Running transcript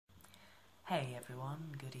Hey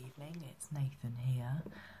everyone, good evening, it's Nathan here.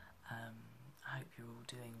 I hope you're all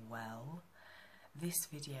doing well. This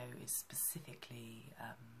video is specifically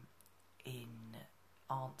in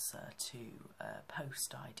answer to a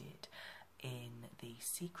post I did in the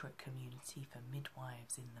secret community for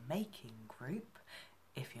midwives in the making group.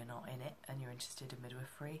 If you're not in it and you're interested in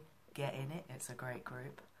midwifery, get in it, it's a great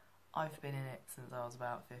group. I've been in it since I was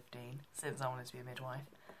about 15, since I wanted to be a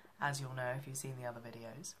midwife, as you'll know if you've seen the other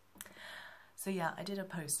videos. So yeah, I did a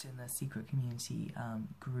post in the secret community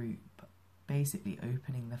group, basically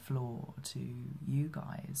opening the floor to you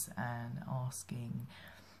guys and asking,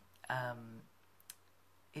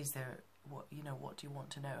 what do you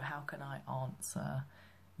want to know? How can I answer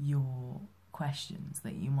your questions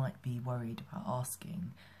that you might be worried about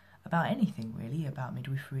asking about anything really, about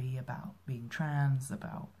midwifery, about being trans,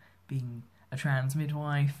 about being a trans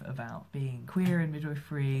midwife, about being queer in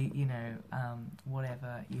midwifery,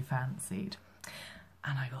 whatever you fancied.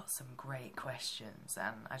 And I got some great questions,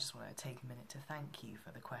 and I just want to take a minute to thank you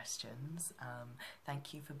for the questions.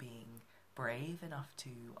 Thank you for being brave enough to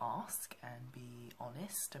ask and be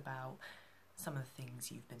honest about some of the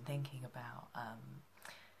things you've been thinking about.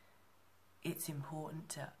 It's important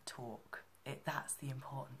to talk. That's the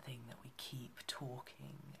important thing, that we keep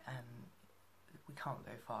talking, and we can't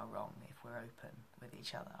go far wrong if we're open with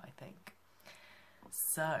each other, I think.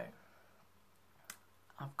 So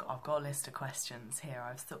I've got a list of questions here.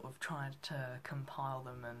 I've sort of tried to compile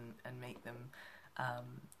them and make them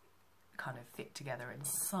kind of fit together in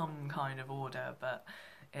some kind of order, but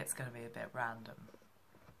it's going to be a bit random.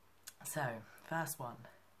 So, first one.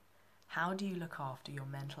 How do you look after your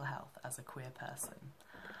mental health as a queer person?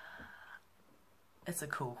 It's a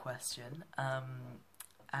cool question,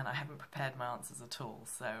 and I haven't prepared my answers at all,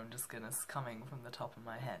 so I'm just coming from the top of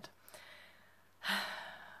my head.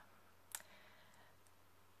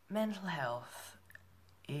 Mental health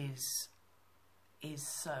is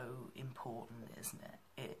so important, isn't it?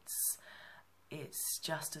 It's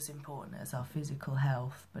just as important as our physical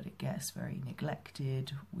health, but it gets very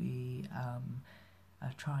neglected. We are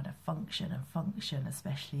trying to function,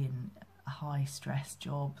 especially in high stress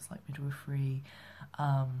jobs like midwifery,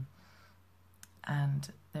 and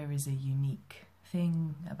there is a unique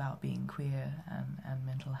thing about being queer and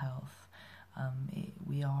mental health.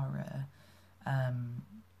 We are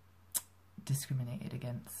discriminated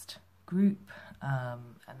against group,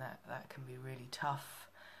 and that can be really tough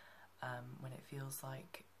when it feels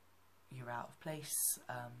like you're out of place.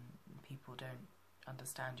 People don't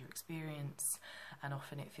understand your experience, and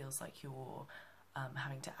often it feels like you're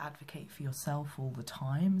having to advocate for yourself all the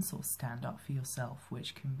time, sort of stand up for yourself,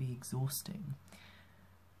 which can be exhausting.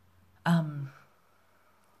 I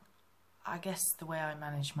guess the way I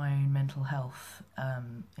manage my own mental health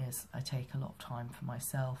is I take a lot of time for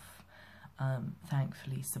myself,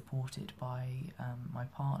 thankfully supported by my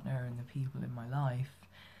partner and the people in my life.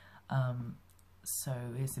 So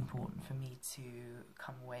it's important for me to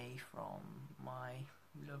come away from my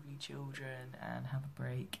lovely children and have a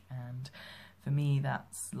break, and for me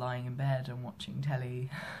that's lying in bed and watching telly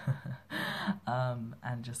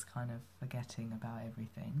and just kind of forgetting about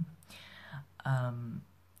everything.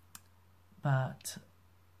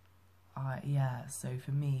 So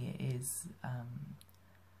for me it is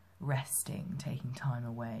resting, taking time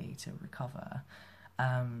away to recover,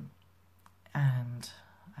 and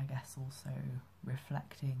I guess also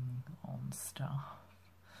reflecting on stuff.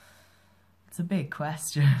 It's a big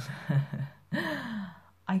question.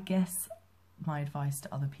 I guess my advice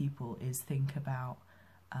to other people is think about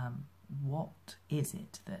what is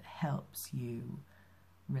it that helps you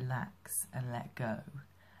relax and let go,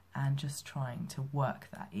 and just trying to work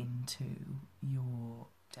that into your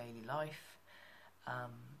daily life,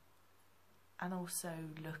 and also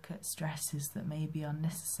look at stresses that may be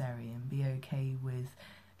unnecessary and be okay with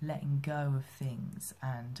letting go of things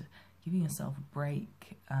and giving yourself a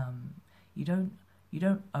break. You don't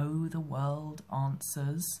owe the world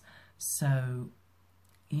answers, so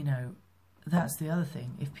that's the other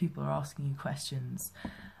thing. If people are asking you questions,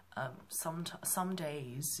 some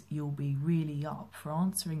days you'll be really up for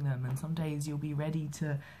answering them, and some days you'll be ready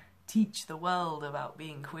to teach the world about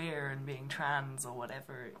being queer and being trans or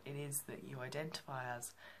whatever it is that you identify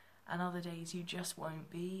as, and other days you just won't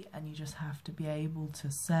be, and you just have to be able to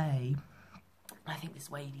say, I think this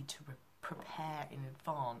way you need to prepare in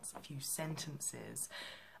advance a few sentences.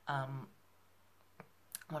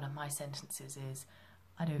 One of my sentences is,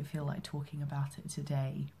 I don't feel like talking about it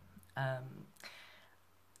today, and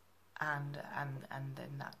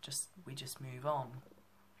then we just move on.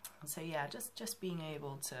 So yeah, just being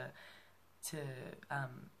able to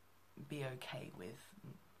be okay with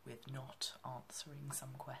not answering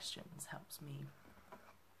some questions helps me